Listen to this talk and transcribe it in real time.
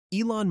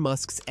Elon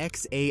Musk's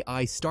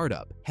XAI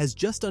startup has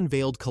just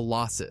unveiled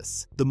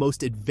Colossus, the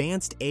most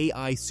advanced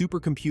AI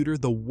supercomputer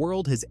the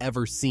world has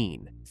ever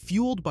seen.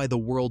 Fueled by the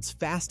world's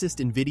fastest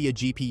Nvidia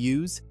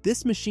GPUs,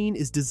 this machine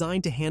is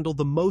designed to handle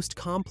the most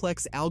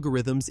complex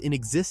algorithms in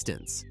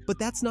existence. But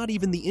that's not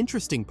even the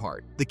interesting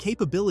part. The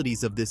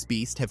capabilities of this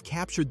beast have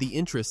captured the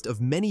interest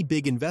of many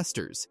big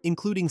investors,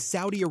 including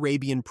Saudi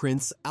Arabian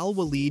Prince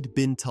Alwaleed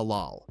bin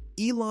Talal.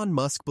 Elon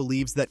Musk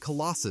believes that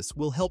Colossus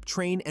will help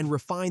train and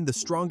refine the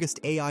strongest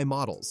AI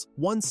models,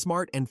 one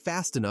smart and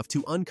fast enough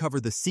to uncover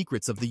the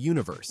secrets of the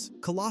universe.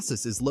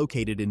 Colossus is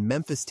located in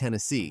Memphis,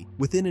 Tennessee,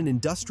 within an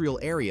industrial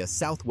area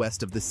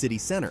southwest of the city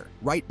center,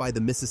 right by the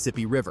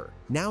Mississippi River.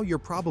 Now you're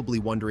probably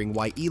wondering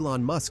why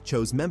Elon Musk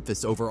chose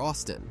Memphis over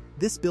Austin.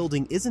 This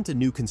building isn't a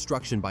new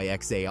construction by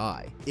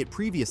XAI. It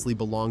previously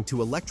belonged to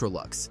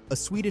Electrolux, a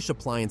Swedish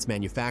appliance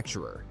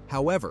manufacturer.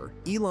 However,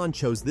 Elon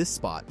chose this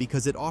spot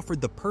because it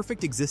offered the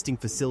perfect existing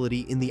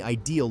facility in the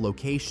ideal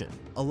location,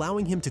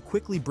 allowing him to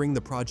quickly bring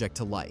the project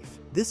to life.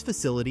 This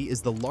facility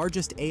is the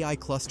largest AI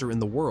cluster in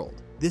the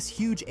world. This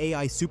huge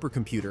AI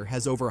supercomputer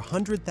has over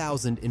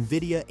 100,000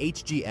 Nvidia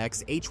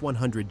HGX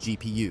H100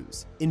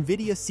 GPUs.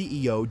 Nvidia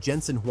CEO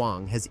Jensen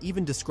Huang has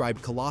even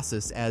described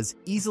Colossus as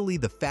easily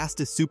the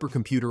fastest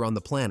supercomputer on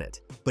the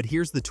planet. But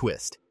here's the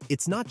twist.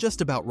 It's not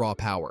just about raw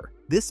power.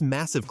 This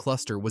massive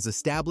cluster was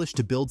established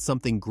to build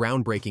something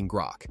groundbreaking: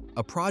 Grok,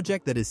 a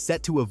project that is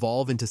set to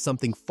evolve into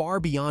something far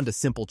beyond a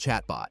simple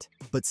chatbot.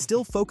 But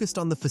still focused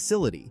on the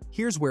facility,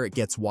 here's where it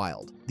gets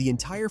wild. The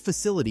entire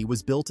facility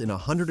was built in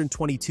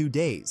 122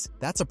 days.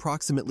 That's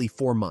approximately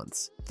 4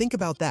 months. Think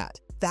about that.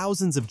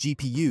 Thousands of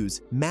GPUs,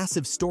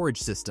 massive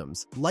storage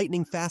systems,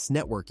 lightning-fast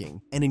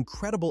networking, and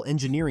incredible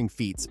engineering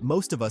feats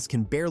most of us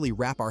can barely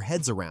wrap our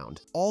heads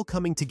around, all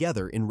coming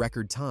together in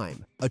record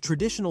time. A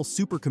traditional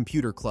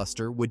supercomputer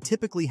cluster would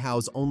typically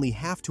house only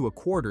half to a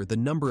quarter the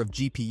number of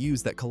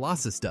GPUs that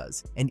Colossus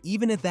does, and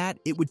even at that,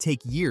 it would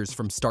take years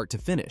from start to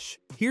finish.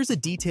 Here's a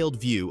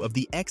detailed view of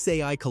the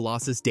XAI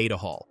Colossus data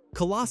hall.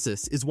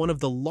 Colossus is one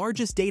of the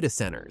largest data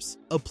centers,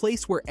 a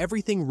place where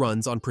everything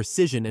runs on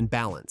precision and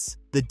balance.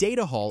 The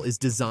data hall is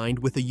designed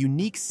with a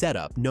unique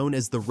setup known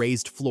as the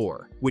raised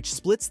floor, which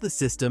splits the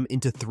system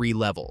into 3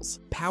 levels: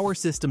 power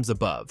systems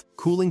above,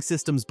 cooling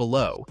systems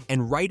below,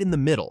 and right in the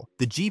middle,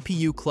 the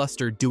GPU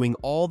cluster doing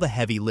all the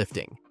heavy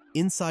lifting.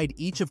 Inside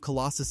each of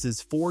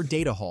Colossus's 4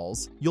 data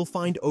halls, you'll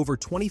find over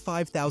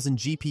 25,000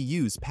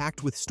 GPUs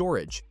packed with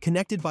storage,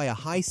 connected by a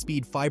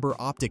high-speed fiber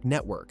optic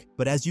network.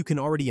 But as you can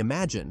already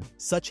imagine,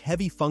 such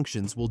heavy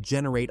functions will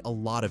generate a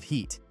lot of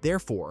heat.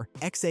 Therefore,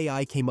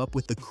 XAI came up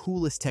with the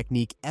coolest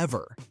technique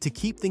ever. To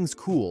keep things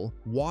cool,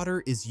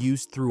 water is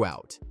used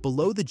throughout.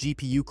 Below the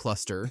GPU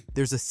cluster,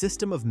 there's a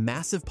system of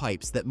massive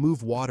pipes that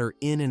move water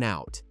in and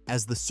out.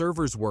 As the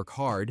servers work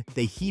hard,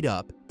 they heat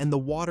up, and the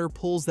water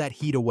pulls that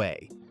heat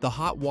away. The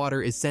hot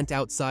water is sent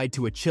outside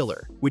to a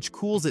chiller, which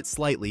cools it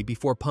slightly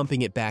before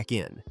pumping it back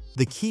in.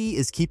 The key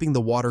is keeping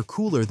the water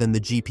cooler than the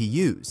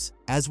GPUs.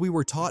 As we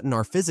were taught in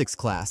our physics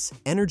class,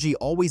 energy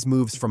always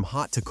moves from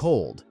hot to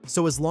cold.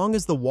 So as long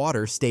as the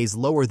water stays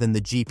lower than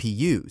the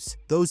GPUs,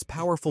 those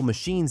powerful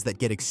machines that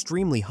get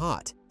extremely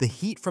hot, the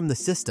heat from the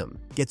system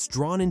gets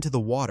drawn into the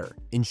water,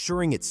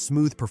 ensuring its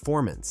smooth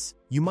performance.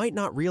 You might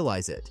not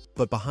realize it,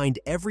 but behind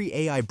every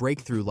AI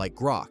breakthrough like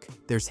Grok,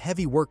 there's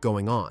heavy work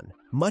going on.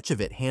 Much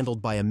of it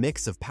handled by a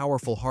mix of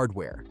powerful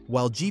hardware,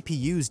 while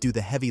GPUs do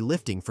the heavy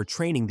lifting for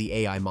training the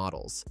AI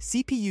models.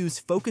 CPUs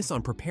focus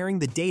on preparing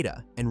the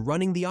data and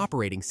running the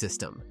operating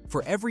system.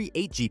 For every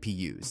 8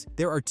 GPUs,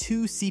 there are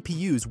 2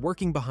 CPUs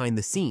working behind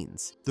the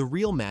scenes. The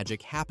real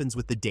magic happens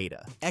with the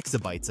data,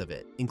 exabytes of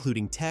it,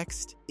 including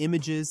text,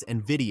 images,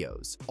 and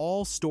videos,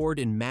 all stored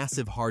in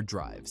massive hard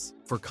drives.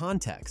 For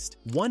context,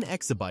 1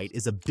 exabyte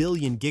is a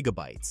billion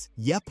gigabytes.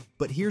 Yep,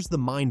 but here's the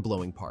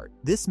mind-blowing part.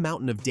 This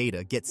mountain of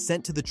data gets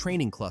sent to the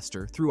training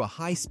cluster through a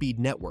high-speed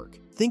network.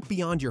 Think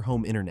beyond your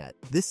home internet.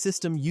 This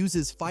system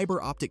uses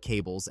fiber optic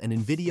cables and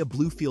Nvidia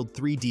BlueField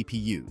 3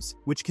 DPUs,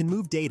 which can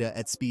move data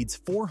at speeds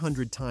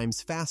 400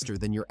 times faster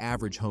than your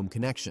average home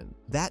connection.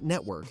 That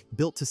network,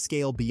 built to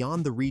scale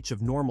beyond the reach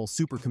of normal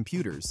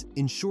supercomputers,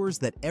 ensures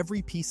that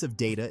every piece of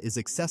data is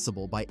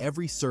accessible by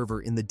every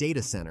server in the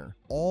data center,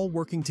 all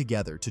working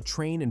together to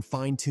train and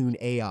fine-tune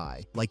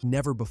AI like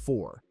never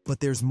before. But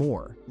there's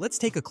more. Let's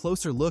take a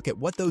closer look at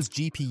what those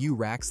GPU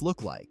racks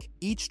look like.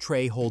 Each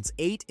tray holds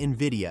 8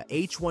 Nvidia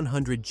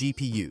H100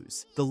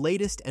 GPUs, the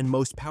latest and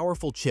most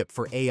powerful chip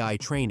for AI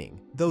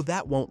training, though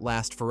that won't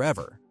last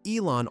forever.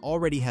 Elon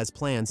already has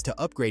plans to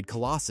upgrade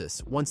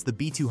Colossus once the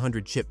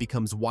B200 chip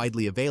becomes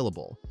widely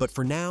available, but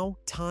for now,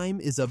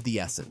 time is of the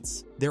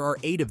essence. There are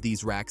 8 of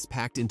these racks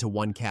packed into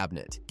one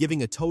cabinet,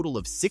 giving a total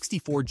of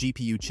 64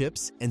 GPU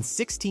chips and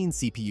 16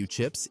 CPU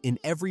chips in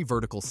every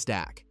vertical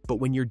stack. But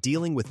when you're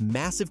dealing with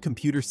massive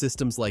computer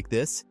systems like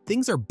this,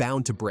 things are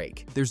bound to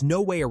break. There's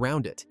no way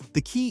around it.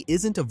 The key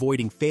isn't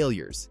avoiding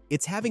failures,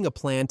 it's having a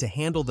plan to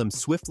handle them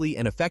swiftly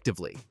and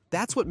effectively.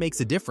 That's what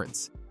makes a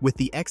difference. With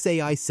the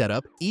XAI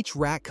setup, each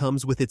rack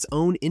comes with its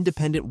own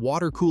independent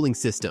water cooling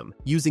system,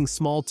 using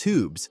small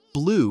tubes,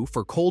 blue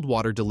for cold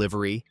water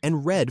delivery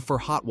and red for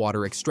hot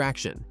water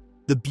extraction.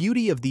 The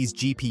beauty of these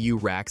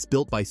GPU racks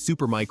built by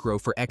Supermicro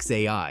for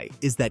XAI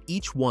is that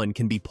each one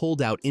can be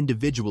pulled out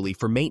individually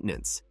for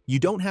maintenance. You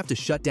don't have to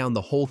shut down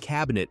the whole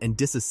cabinet and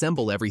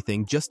disassemble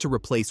everything just to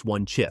replace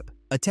one chip.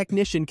 A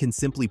technician can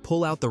simply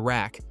pull out the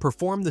rack,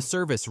 perform the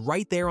service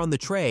right there on the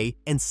tray,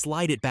 and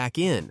slide it back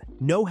in.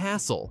 No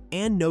hassle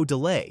and no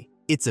delay.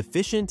 It's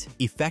efficient,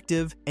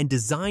 effective, and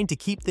designed to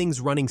keep things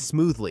running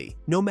smoothly,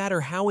 no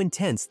matter how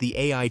intense the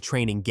AI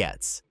training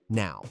gets.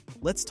 Now,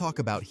 let's talk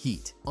about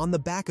heat. On the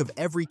back of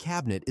every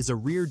cabinet is a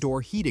rear door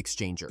heat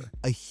exchanger,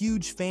 a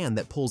huge fan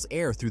that pulls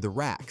air through the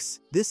racks.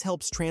 This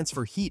helps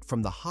transfer heat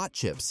from the hot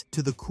chips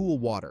to the cool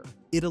water.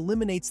 It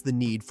eliminates the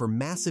need for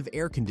massive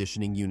air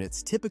conditioning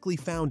units typically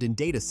found in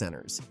data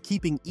centers,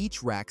 keeping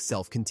each rack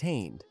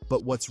self-contained.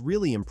 But what's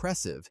really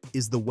impressive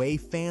is the way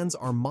fans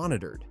are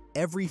monitored.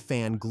 Every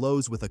fan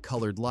glows with a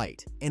colored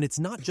light, and it's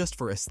not just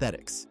for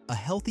aesthetics. A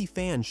healthy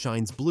fan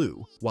shines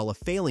blue, while a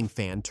failing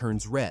fan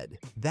turns red.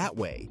 That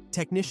way,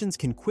 technicians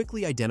can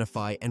quickly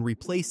identify and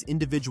replace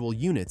individual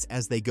units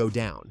as they go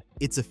down.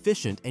 It's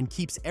efficient and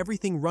keeps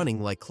everything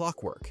running like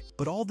clockwork.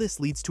 But all this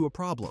leads to a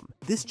problem.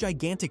 This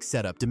gigantic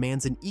setup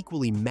demands an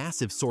equally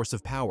massive source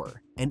of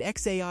power, and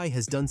XAI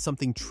has done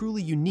something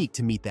truly unique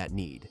to meet that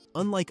need.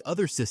 Unlike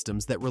other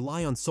systems that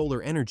rely on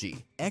solar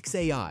energy,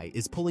 XAI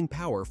is pulling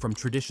power from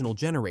traditional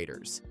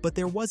generators. But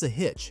there was a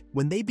hitch.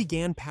 When they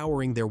began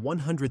powering their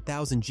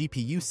 100,000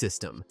 GPU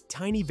system,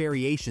 tiny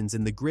variations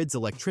in the grid's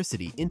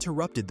electricity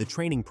interrupted the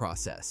training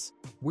process.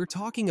 We're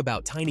talking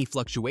about tiny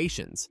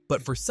fluctuations,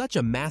 but for such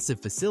a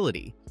massive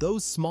facility,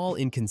 those small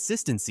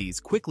inconsistencies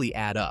quickly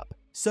add up.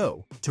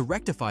 So, to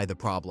rectify the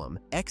problem,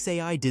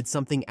 XAI did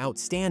something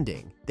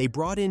outstanding. They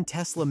brought in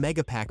Tesla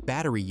Megapack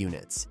battery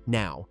units.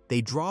 Now, they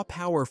draw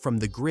power from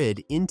the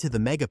grid into the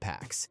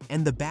Megapacks,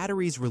 and the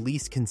batteries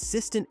release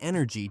consistent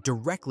energy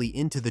directly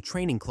into the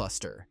training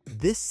cluster.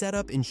 This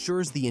setup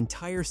ensures the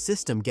entire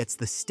system gets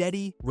the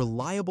steady,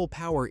 reliable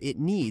power it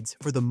needs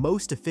for the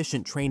most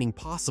efficient training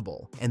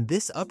possible. And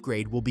this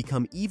upgrade will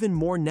become even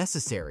more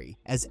necessary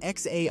as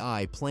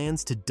XAI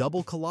plans to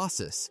double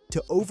Colossus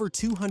to over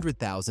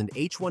 200,000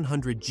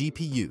 H100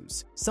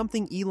 GPUs,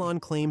 something Elon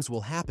claims will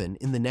happen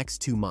in the next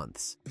 2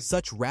 months.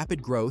 Such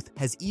rapid growth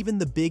has even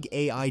the big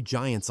AI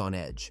giants on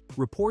edge.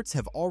 Reports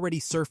have already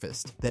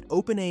surfaced that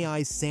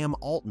OpenAI's Sam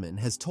Altman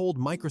has told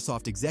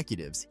Microsoft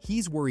executives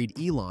he's worried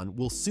Elon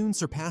will soon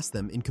surpass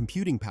them in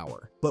computing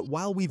power. But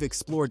while we've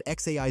explored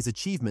XAI's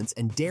achievements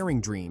and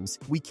daring dreams,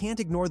 we can't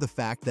ignore the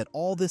fact that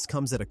all this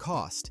comes at a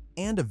cost,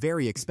 and a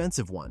very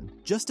expensive one.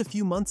 Just a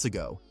few months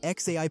ago,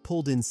 XAI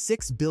pulled in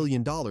 $6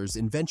 billion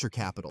in venture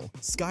capital,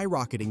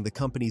 skyrocketing the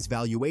company's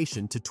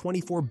valuation to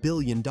 $24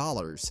 billion.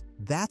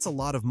 That's a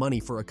lot of money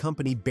for a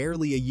company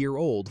barely a year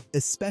old,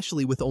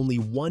 especially with only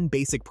one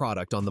basic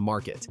product on the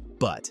market.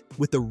 But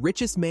with the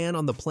richest man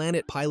on the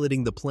planet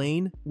piloting the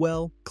plane,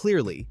 well,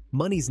 clearly,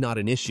 money's not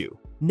an issue.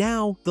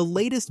 Now, the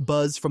latest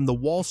buzz from the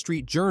Wall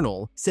Street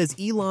Journal says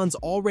Elon's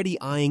already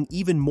eyeing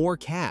even more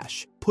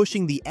cash,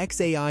 pushing the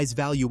XAI's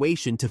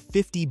valuation to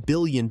 $50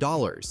 billion.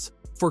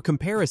 For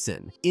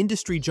comparison,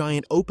 industry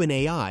giant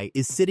OpenAI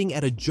is sitting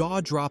at a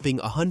jaw-dropping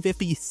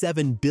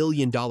 $157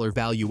 billion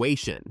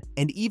valuation,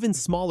 and even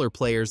smaller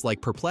players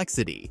like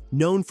Perplexity,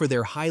 known for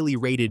their highly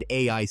rated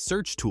AI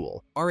search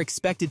tool, are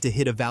expected to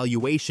hit a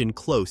valuation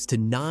close to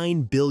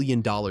 $9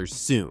 billion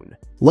soon.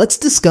 Let's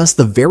discuss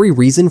the very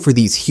reason for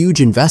these huge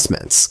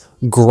investments: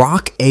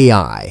 Grok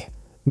AI.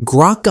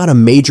 Grok got a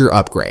major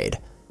upgrade.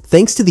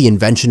 Thanks to the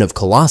invention of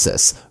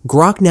Colossus,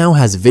 Grok now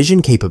has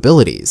vision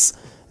capabilities.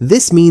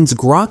 This means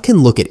Grok can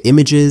look at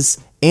images,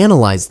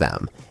 analyze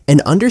them, and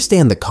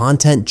understand the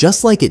content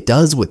just like it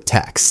does with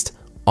text.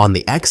 On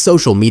the X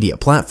social media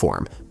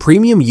platform,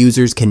 premium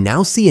users can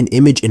now see an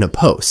image in a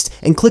post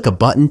and click a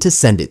button to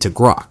send it to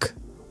Grok.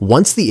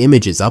 Once the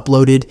image is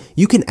uploaded,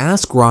 you can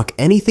ask Grok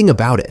anything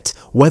about it,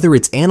 whether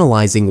it's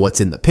analyzing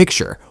what's in the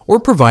picture or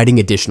providing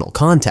additional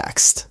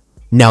context.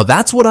 Now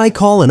that's what I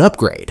call an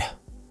upgrade.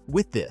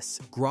 With this,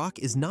 Grok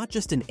is not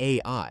just an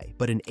AI,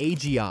 but an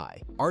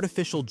AGI,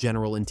 artificial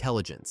general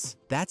intelligence.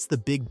 That's the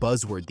big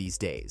buzzword these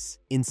days.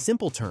 In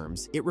simple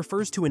terms, it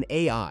refers to an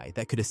AI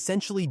that could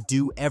essentially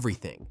do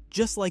everything,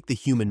 just like the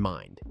human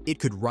mind. It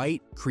could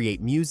write, create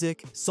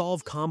music,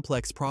 solve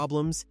complex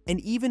problems,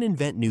 and even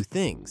invent new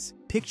things.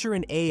 Picture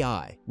an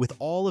AI with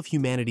all of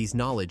humanity's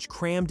knowledge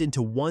crammed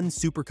into one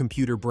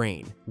supercomputer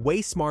brain,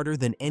 way smarter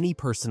than any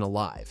person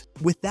alive.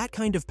 With that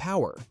kind of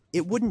power,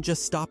 it wouldn't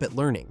just stop at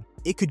learning.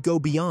 It could go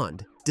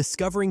beyond,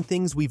 discovering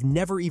things we've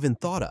never even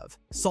thought of,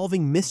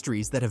 solving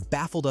mysteries that have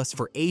baffled us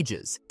for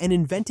ages, and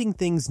inventing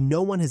things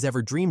no one has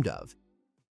ever dreamed of.